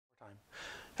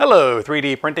Hello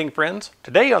 3D printing friends.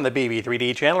 Today on the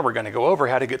BV3D channel we're going to go over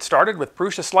how to get started with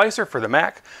PrusaSlicer for the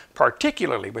Mac,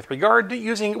 particularly with regard to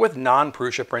using it with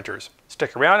non-Prusa printers.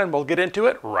 Stick around and we'll get into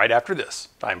it right after this.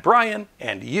 I'm Brian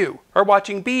and you are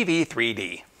watching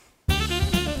BV3D.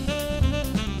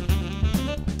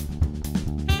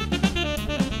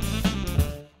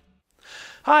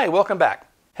 Hi, welcome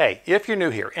back. Hey, if you're new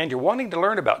here and you're wanting to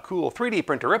learn about cool 3D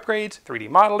printer upgrades, 3D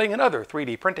modeling, and other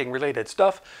 3D printing related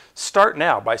stuff, start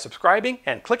now by subscribing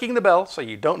and clicking the bell so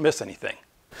you don't miss anything.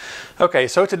 Okay,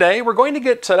 so today we're going to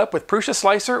get set up with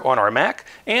PrusaSlicer on our Mac,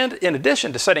 and in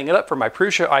addition to setting it up for my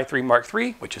Prusa i3 Mark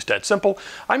III, which is dead simple,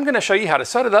 I'm going to show you how to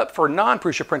set it up for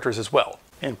non-Prusa printers as well.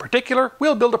 In particular,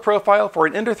 we'll build a profile for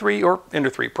an Ender 3 or Ender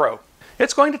 3 Pro.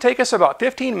 It's going to take us about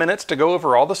 15 minutes to go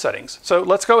over all the settings, so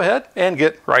let's go ahead and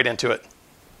get right into it.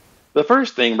 The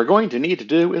first thing we're going to need to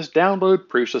do is download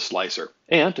PrusaSlicer,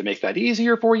 and to make that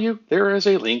easier for you, there is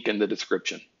a link in the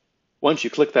description. Once you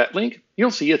click that link,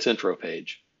 you'll see its intro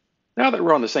page. Now that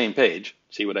we're on the same page,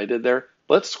 see what I did there?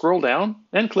 Let's scroll down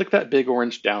and click that big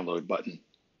orange download button.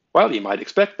 While you might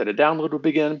expect that a download would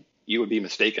begin, you would be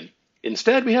mistaken.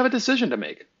 Instead, we have a decision to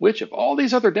make. Which of all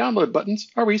these other download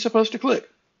buttons are we supposed to click?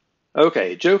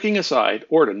 Okay, joking aside,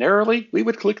 ordinarily we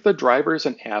would click the Drivers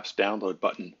and Apps download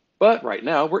button. But right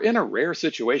now, we're in a rare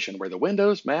situation where the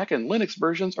Windows, Mac, and Linux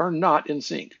versions are not in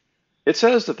sync. It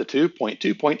says that the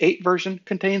 2.2.8 version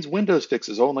contains Windows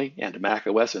fixes only, and Mac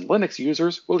OS and Linux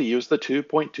users will use the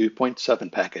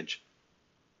 2.2.7 package.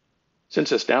 Since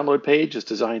this download page is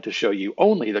designed to show you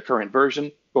only the current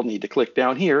version, we'll need to click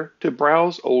down here to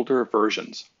browse older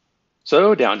versions.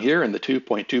 So down here in the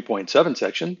 2.2.7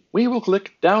 section, we will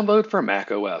click Download for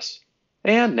Mac OS.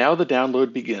 And now the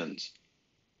download begins.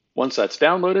 Once that's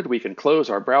downloaded, we can close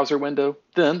our browser window,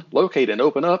 then locate and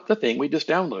open up the thing we just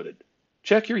downloaded.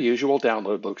 Check your usual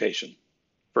download location.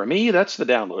 For me, that's the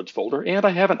Downloads folder, and I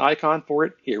have an icon for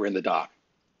it here in the dock.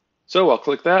 So I'll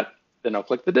click that, then I'll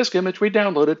click the disk image we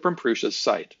downloaded from Prusa's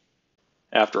site.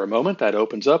 After a moment, that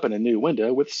opens up in a new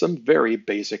window with some very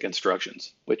basic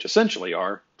instructions, which essentially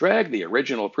are drag the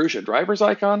original Prusa drivers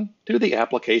icon to the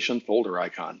application folder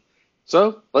icon.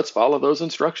 So let's follow those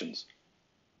instructions.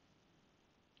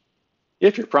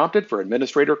 If you're prompted for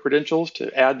administrator credentials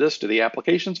to add this to the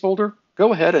Applications folder,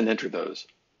 go ahead and enter those.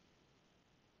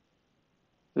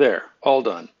 There, all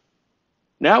done.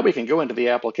 Now we can go into the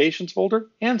Applications folder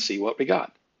and see what we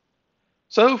got.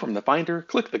 So from the Finder,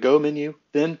 click the Go menu,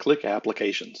 then click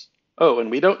Applications. Oh,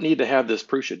 and we don't need to have this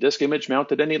Prusa disk image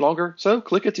mounted any longer, so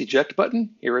click its Eject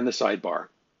button here in the sidebar.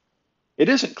 It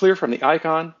isn't clear from the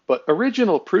icon, but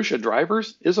Original Prusa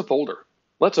Drivers is a folder.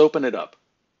 Let's open it up.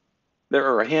 There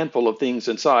are a handful of things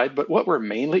inside, but what we're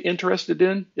mainly interested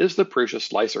in is the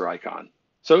PrusaSlicer icon.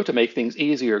 So to make things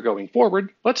easier going forward,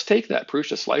 let's take that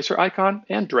PrusaSlicer icon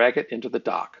and drag it into the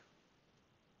dock.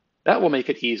 That will make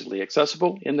it easily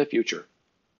accessible in the future.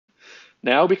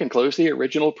 Now we can close the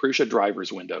original Prusa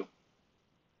drivers window.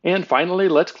 And finally,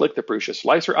 let's click the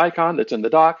PrusaSlicer icon that's in the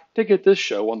dock to get this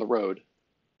show on the road.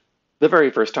 The very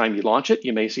first time you launch it,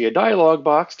 you may see a dialog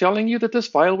box telling you that this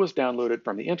file was downloaded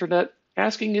from the internet,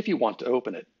 asking if you want to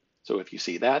open it. So if you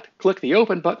see that, click the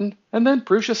Open button, and then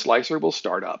PrusaSlicer will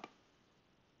start up.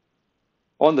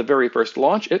 On the very first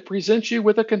launch, it presents you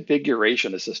with a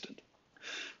configuration assistant.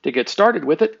 To get started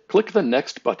with it, click the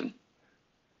Next button.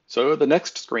 So the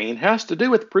next screen has to do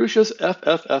with Prusa's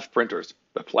FFF printers,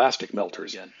 the plastic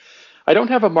melters. I don't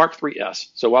have a Mark III S,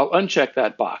 so I'll uncheck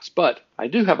that box, but I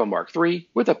do have a Mark III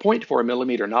with a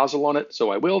 0.4mm nozzle on it,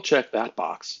 so I will check that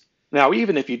box. Now,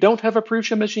 even if you don't have a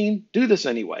Prusa machine, do this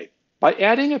anyway. By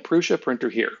adding a Prusa printer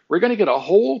here, we're going to get a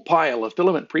whole pile of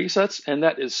filament presets, and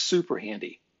that is super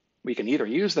handy. We can either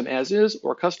use them as is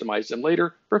or customize them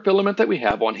later for filament that we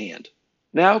have on hand.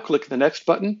 Now click the Next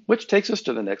button, which takes us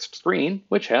to the next screen,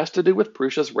 which has to do with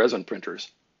Prusa's resin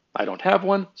printers. I don't have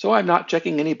one, so I'm not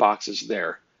checking any boxes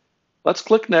there. Let's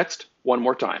click Next one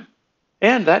more time.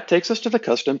 And that takes us to the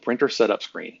Custom Printer Setup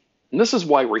screen. And this is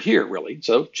why we're here, really,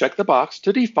 so check the box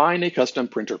to define a custom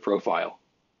printer profile.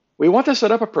 We want to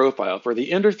set up a profile for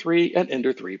the Ender 3 and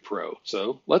Ender 3 Pro,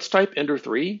 so let's type Ender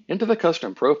 3 into the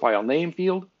Custom Profile name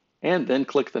field, and then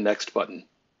click the Next button.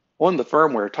 On the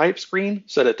Firmware Type screen,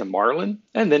 set it to Marlin,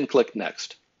 and then click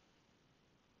Next.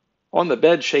 On the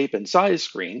Bed Shape and Size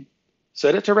screen,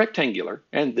 set it to Rectangular,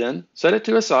 and then set it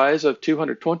to a size of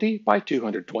 220 by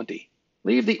 220.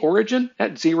 Leave the origin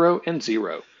at 0 and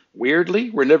 0. Weirdly,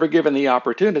 we're never given the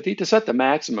opportunity to set the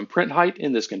maximum print height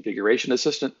in this configuration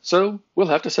assistant, so we'll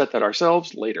have to set that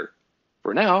ourselves later.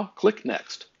 For now, click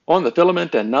Next. On the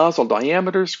filament and nozzle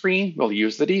diameter screen, we'll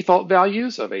use the default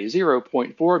values of a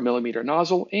 0.4 millimeter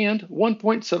nozzle and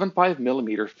 1.75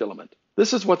 millimeter filament.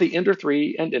 This is what the Ender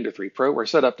 3 and Ender 3 Pro are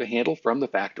set up to handle from the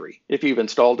factory. If you've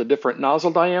installed a different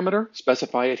nozzle diameter,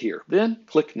 specify it here. Then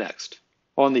click Next.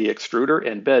 On the extruder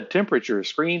and bed temperature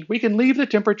screen, we can leave the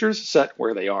temperatures set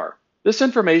where they are. This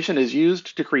information is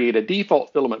used to create a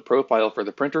default filament profile for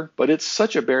the printer, but it's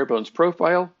such a bare-bones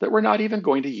profile that we're not even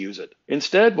going to use it.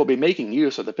 Instead, we'll be making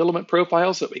use of the filament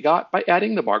profiles that we got by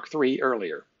adding the Mark III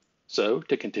earlier. So,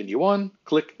 to continue on,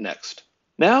 click Next.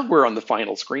 Now we're on the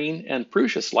final screen, and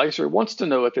PrusaSlicer wants to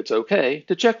know if it's okay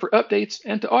to check for updates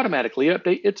and to automatically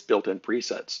update its built-in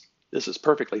presets. This is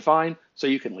perfectly fine, so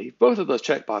you can leave both of those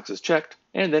checkboxes checked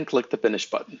and then click the Finish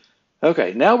button.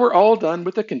 Okay, now we're all done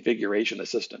with the Configuration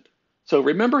Assistant. So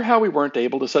remember how we weren't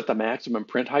able to set the maximum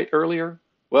print height earlier?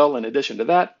 Well, in addition to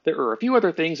that, there are a few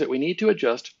other things that we need to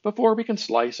adjust before we can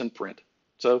slice and print.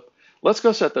 So let's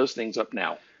go set those things up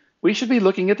now. We should be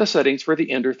looking at the settings for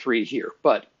the Ender 3 here,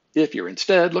 but if you're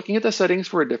instead looking at the settings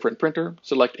for a different printer,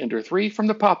 select Ender 3 from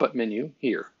the pop-up menu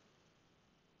here.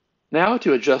 Now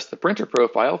to adjust the printer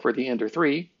profile for the Ender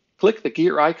 3, click the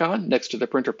gear icon next to the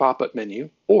printer pop-up menu,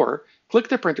 or click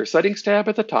the Printer Settings tab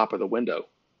at the top of the window.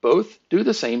 Both do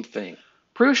the same thing.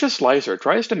 PrusaSlicer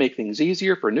tries to make things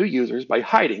easier for new users by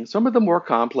hiding some of the more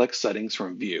complex settings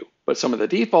from view, but some of the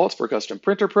defaults for custom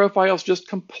printer profiles just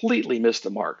completely miss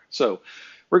the mark. So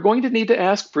we're going to need to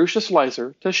ask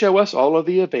PrusaSlicer to show us all of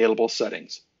the available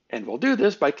settings. And we'll do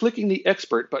this by clicking the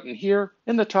Expert button here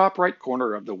in the top right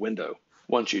corner of the window.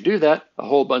 Once you do that, a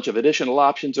whole bunch of additional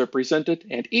options are presented,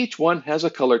 and each one has a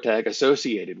color tag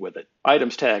associated with it.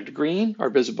 Items tagged green are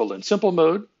visible in Simple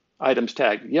mode, items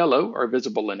tagged yellow are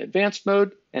visible in Advanced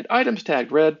mode, and items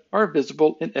tagged red are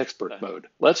visible in Expert mode.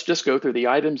 Let's just go through the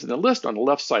items in the list on the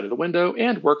left side of the window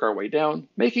and work our way down,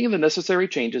 making the necessary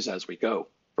changes as we go.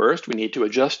 First, we need to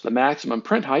adjust the maximum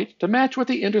print height to match what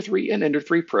the Ender 3 and Ender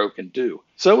 3 Pro can do.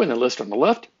 So in the list on the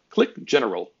left, click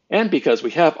General. And because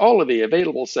we have all of the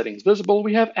available settings visible,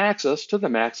 we have access to the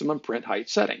maximum print height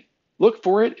setting. Look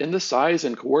for it in the Size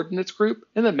and Coordinates group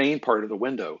in the main part of the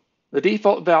window. The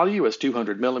default value is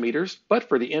 200 millimeters, but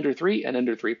for the Ender 3 and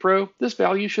Ender 3 Pro, this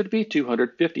value should be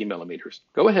 250 millimeters.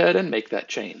 Go ahead and make that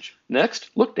change. Next,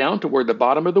 look down toward the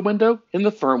bottom of the window in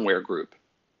the Firmware group.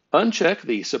 Uncheck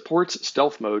the Supports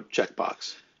Stealth Mode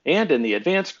checkbox. And in the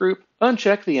Advanced group,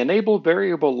 uncheck the Enable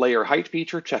Variable Layer Height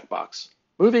feature checkbox.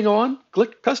 Moving on,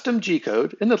 click Custom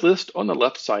G-Code in the list on the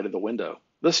left side of the window.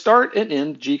 The start and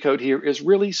end G-Code here is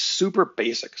really super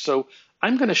basic, so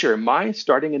I'm going to share my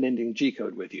starting and ending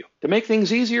G-code with you. To make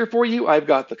things easier for you, I've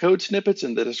got the code snippets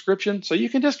in the description, so you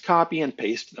can just copy and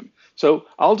paste them. So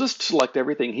I'll just select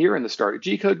everything here in the Start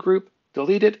G-code group,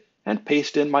 delete it, and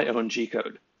paste in my own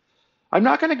G-code. I'm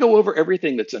not going to go over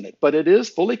everything that's in it, but it is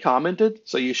fully commented,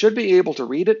 so you should be able to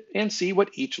read it and see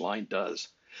what each line does.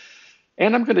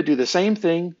 And I'm going to do the same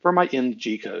thing for my end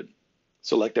G-code.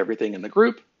 Select everything in the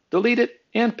group, delete it,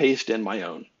 and paste in my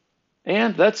own.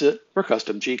 And that's it for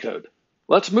custom G-code.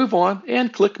 Let's move on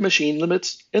and click Machine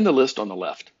Limits in the list on the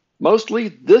left. Mostly,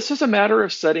 this is a matter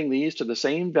of setting these to the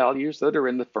same values that are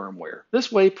in the firmware.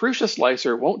 This way,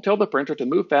 PrusaSlicer won't tell the printer to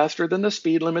move faster than the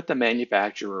speed limit the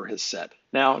manufacturer has set.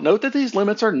 Now, note that these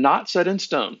limits are not set in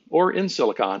stone, or in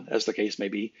silicon, as the case may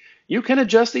be. You can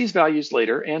adjust these values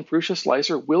later, and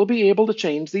PrusaSlicer will be able to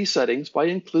change these settings by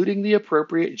including the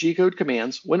appropriate G-code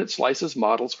commands when it slices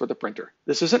models for the printer.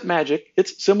 This isn't magic,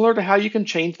 it's similar to how you can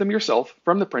change them yourself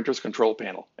from the printer's control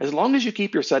panel. As long as you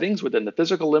keep your settings within the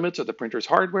physical limits of the printer's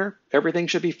hardware, everything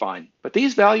should be fine. But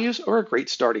these values are a great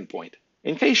starting point.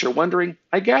 In case you're wondering,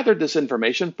 I gathered this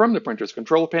information from the printer's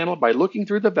control panel by looking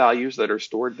through the values that are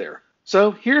stored there.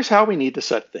 So here's how we need to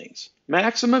set things.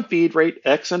 Maximum feed rate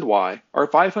X and Y are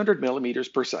 500 millimeters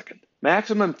per second.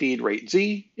 Maximum feed rate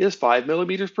Z is 5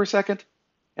 millimeters per second,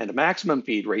 and maximum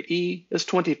feed rate E is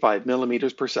 25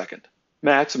 millimeters per second.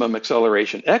 Maximum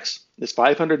acceleration X is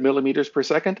 500 millimeters per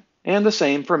second, and the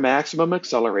same for maximum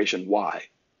acceleration Y.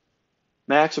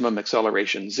 Maximum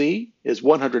acceleration Z is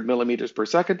 100 millimeters per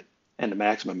second, and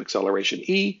maximum acceleration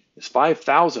E is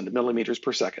 5,000 millimeters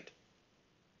per second.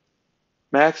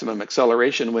 Maximum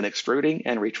acceleration when extruding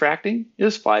and retracting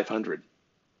is 500.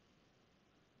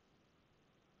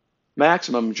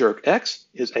 Maximum jerk X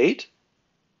is 8.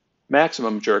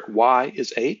 Maximum jerk Y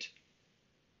is 8.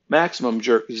 Maximum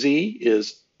jerk Z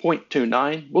is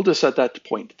 0.29. We'll just set that to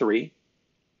 0.3.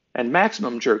 And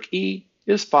maximum jerk E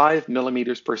is 5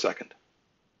 millimeters per second.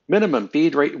 Minimum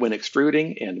feed rate when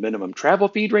extruding and minimum travel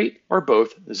feed rate are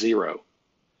both 0.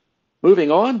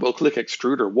 Moving on, we'll click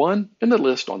Extruder 1 in the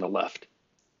list on the left.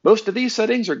 Most of these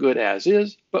settings are good as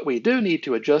is, but we do need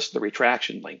to adjust the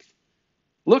retraction length.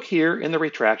 Look here in the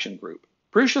retraction group.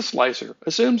 PrusaSlicer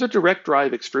assumes a direct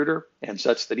drive extruder and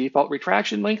sets the default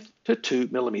retraction length to 2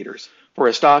 millimeters. For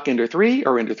a stock Ender 3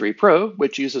 or Ender 3 Pro,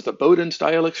 which uses a Bowden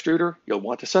style extruder, you'll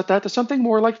want to set that to something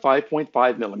more like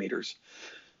 5.5 millimeters.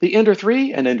 The Ender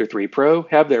 3 and Ender 3 Pro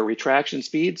have their retraction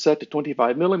speed set to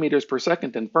 25 millimeters per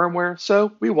second in firmware,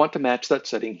 so we want to match that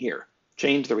setting here.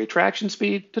 Change the retraction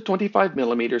speed to 25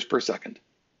 millimeters per second.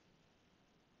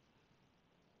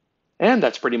 And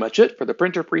that's pretty much it for the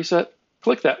printer preset.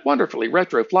 Click that wonderfully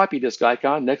retro floppy disk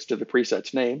icon next to the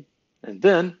preset's name, and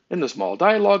then, in the small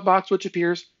dialog box which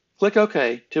appears, click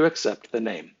OK to accept the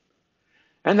name.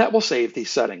 And that will save these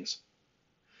settings.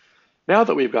 Now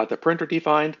that we've got the printer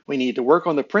defined, we need to work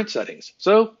on the print settings,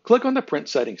 so click on the Print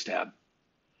Settings tab.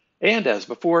 And as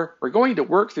before, we're going to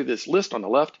work through this list on the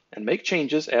left and make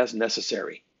changes as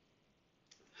necessary.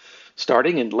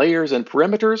 Starting in Layers and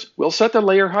Perimeters, we'll set the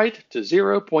layer height to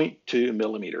 0.2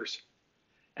 millimeters.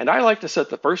 And I like to set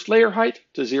the first layer height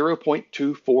to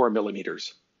 0.24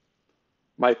 millimeters.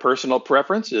 My personal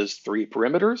preference is 3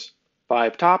 perimeters,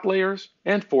 5 top layers,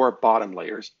 and 4 bottom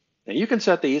layers. And you can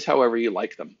set these however you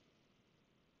like them.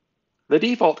 The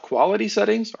default quality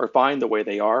settings are fine the way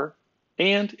they are,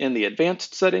 and in the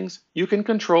advanced settings, you can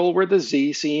control where the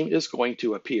Z seam is going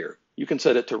to appear. You can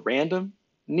set it to random,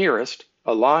 nearest,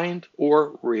 aligned,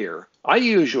 or rear. I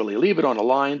usually leave it on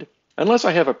aligned unless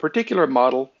I have a particular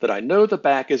model that I know the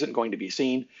back isn't going to be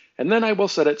seen, and then I will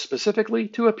set it specifically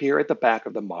to appear at the back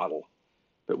of the model.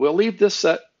 But we'll leave this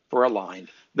set for aligned.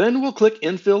 Then we'll click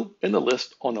Infill in the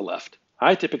list on the left.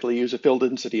 I typically use a fill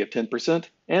density of 10%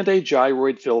 and a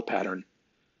gyroid fill pattern.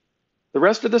 The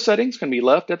rest of the settings can be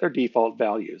left at their default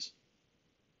values.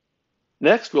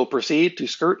 Next, we'll proceed to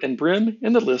skirt and brim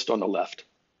in the list on the left.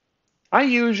 I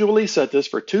usually set this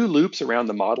for 2 loops around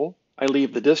the model. I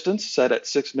leave the distance set at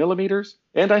 6 millimeters,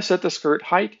 and I set the skirt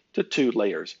height to 2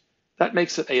 layers. That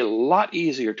makes it a lot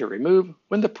easier to remove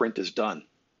when the print is done.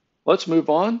 Let's move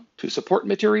on to support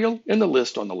material in the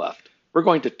list on the left. We're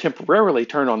going to temporarily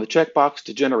turn on the checkbox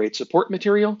to generate support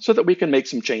material so that we can make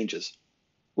some changes.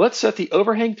 Let's set the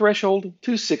overhang threshold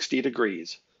to 60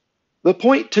 degrees. The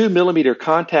 0.2 millimeter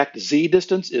contact Z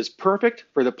distance is perfect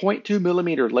for the 0.2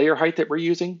 millimeter layer height that we're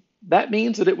using. That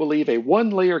means that it will leave a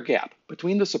 1 layer gap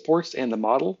between the supports and the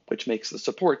model, which makes the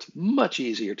supports much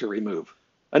easier to remove.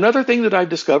 Another thing that I've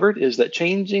discovered is that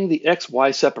changing the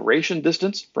XY separation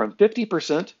distance from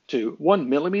 50% to 1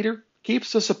 millimeter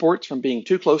keeps the supports from being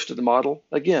too close to the model,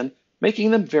 again, making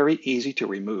them very easy to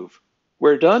remove.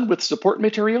 We're done with support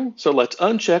material, so let's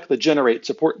uncheck the Generate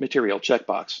Support Material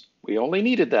checkbox. We only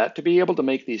needed that to be able to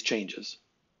make these changes.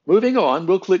 Moving on,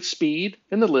 we'll click Speed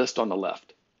in the list on the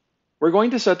left. We're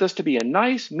going to set this to be a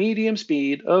nice medium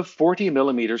speed of 40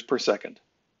 millimeters per second.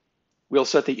 We'll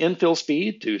set the infill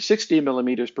speed to 60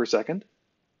 millimeters per second.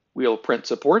 We'll print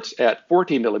supports at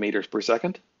 40 millimeters per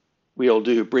second. We'll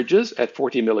do bridges at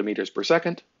 40 millimeters per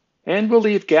second. And we'll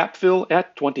leave gap fill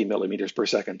at 20 millimeters per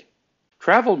second.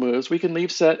 Travel moves we can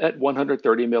leave set at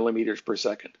 130 millimeters per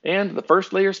second. And the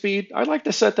first layer speed, I like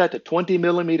to set that to 20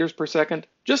 millimeters per second,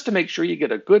 just to make sure you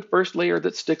get a good first layer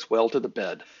that sticks well to the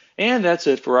bed. And that's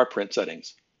it for our print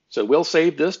settings. So we'll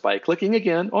save this by clicking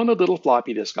again on the little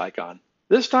floppy disk icon.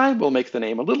 This time we'll make the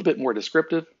name a little bit more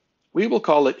descriptive. We will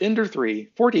call it Ender 3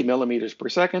 40 millimeters per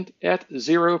second at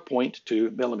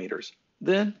 0.2 millimeters.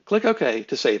 Then click OK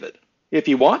to save it. If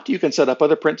you want, you can set up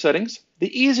other print settings.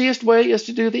 The easiest way is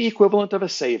to do the equivalent of a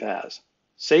save as.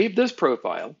 Save this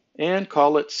profile and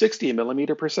call it 60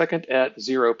 millimeter per second at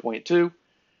 0.2.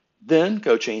 Then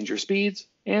go change your speeds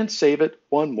and save it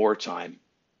one more time.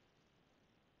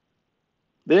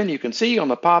 Then you can see on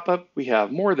the pop-up we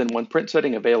have more than one print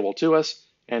setting available to us,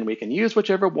 and we can use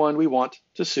whichever one we want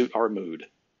to suit our mood.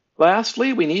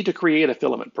 Lastly, we need to create a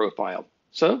filament profile.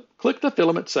 So click the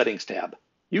Filament Settings tab.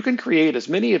 You can create as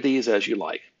many of these as you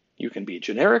like. You can be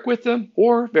generic with them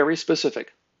or very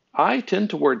specific. I tend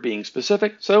toward being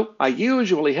specific, so I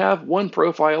usually have one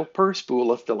profile per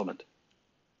spool of filament.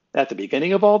 At the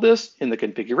beginning of all this, in the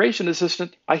Configuration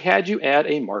Assistant, I had you add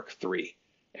a Mark III.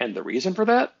 And the reason for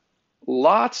that?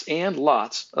 Lots and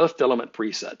lots of filament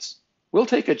presets. We'll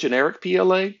take a generic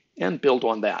PLA and build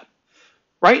on that.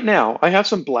 Right now, I have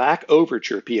some black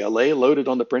Overture PLA loaded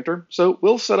on the printer, so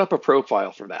we'll set up a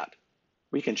profile for that.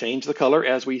 We can change the color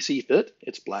as we see fit.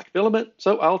 It's black filament,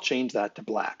 so I'll change that to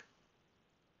black.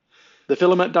 The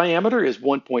filament diameter is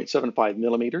 1.75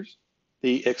 millimeters.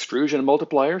 The extrusion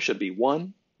multiplier should be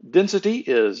 1. Density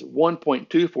is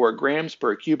 1.24 grams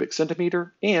per cubic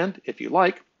centimeter, and if you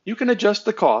like, You can adjust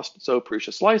the cost so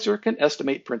PrusaSlicer can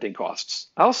estimate printing costs.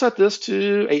 I'll set this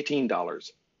to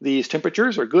 $18. These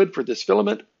temperatures are good for this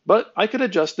filament, but I could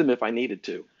adjust them if I needed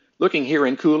to. Looking here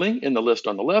in cooling in the list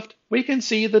on the left, we can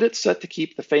see that it's set to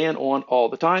keep the fan on all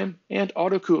the time and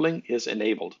auto cooling is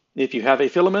enabled. If you have a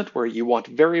filament where you want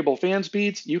variable fan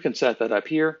speeds, you can set that up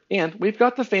here, and we've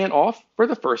got the fan off for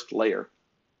the first layer.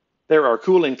 There are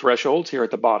cooling thresholds here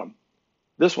at the bottom.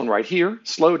 This one right here,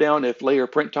 slow down if layer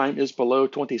print time is below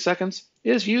 20 seconds,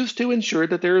 is used to ensure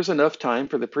that there is enough time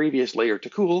for the previous layer to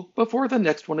cool before the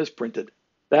next one is printed.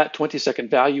 That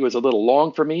 20-second value is a little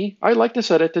long for me. I like to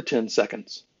set it to 10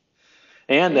 seconds.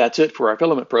 And that's it for our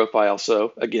filament profile.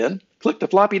 So again, click the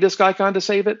floppy disk icon to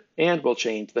save it, and we'll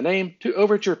change the name to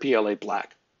Overture PLA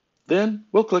Black. Then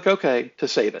we'll click OK to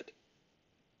save it.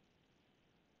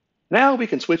 Now we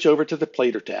can switch over to the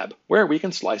Plater tab, where we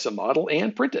can slice a model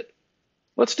and print it.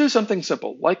 Let's do something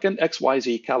simple, like an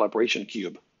XYZ calibration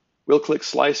cube. We'll click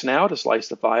Slice Now to slice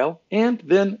the file, and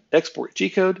then Export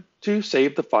G-code to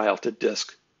save the file to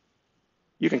disk.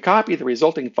 You can copy the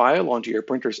resulting file onto your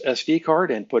printer's SD card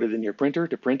and put it in your printer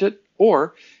to print it,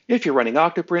 or if you're running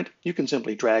Octoprint, you can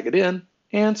simply drag it in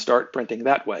and start printing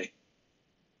that way.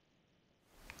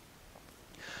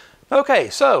 Okay,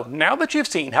 so now that you've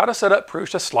seen how to set up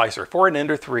PrusaSlicer for an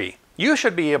Ender 3, you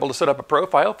should be able to set up a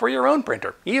profile for your own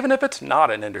printer, even if it's not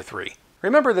an Ender 3.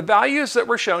 Remember, the values that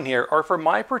were shown here are for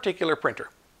my particular printer,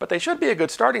 but they should be a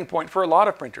good starting point for a lot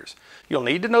of printers. You'll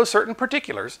need to know certain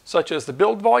particulars, such as the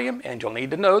build volume, and you'll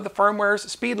need to know the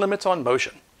firmware's speed limits on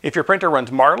motion. If your printer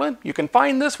runs Marlin, you can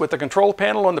find this with the control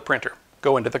panel on the printer.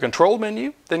 Go into the control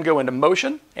menu, then go into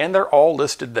motion, and they're all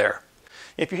listed there.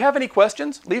 If you have any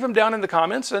questions, leave them down in the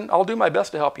comments and I'll do my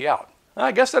best to help you out.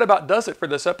 I guess that about does it for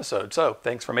this episode, so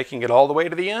thanks for making it all the way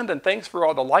to the end, and thanks for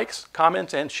all the likes,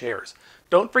 comments, and shares.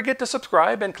 Don't forget to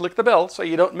subscribe and click the bell so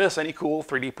you don't miss any cool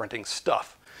 3D printing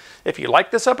stuff. If you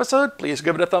like this episode, please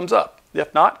give it a thumbs up.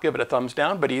 If not, give it a thumbs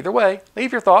down, but either way,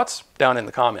 leave your thoughts down in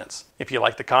the comments. If you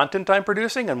like the content I'm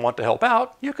producing and want to help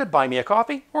out, you could buy me a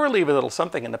coffee or leave a little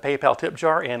something in the PayPal tip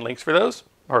jar, and links for those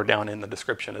are down in the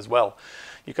description as well.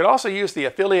 You could also use the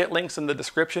affiliate links in the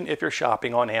description if you're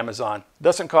shopping on Amazon.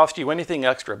 Doesn't cost you anything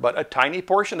extra, but a tiny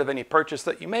portion of any purchase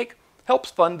that you make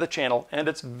helps fund the channel, and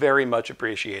it's very much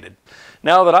appreciated.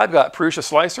 Now that I've got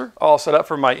PrusaSlicer all set up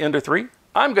for my Ender 3,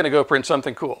 I'm going to go print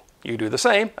something cool. You do the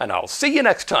same, and I'll see you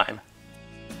next time.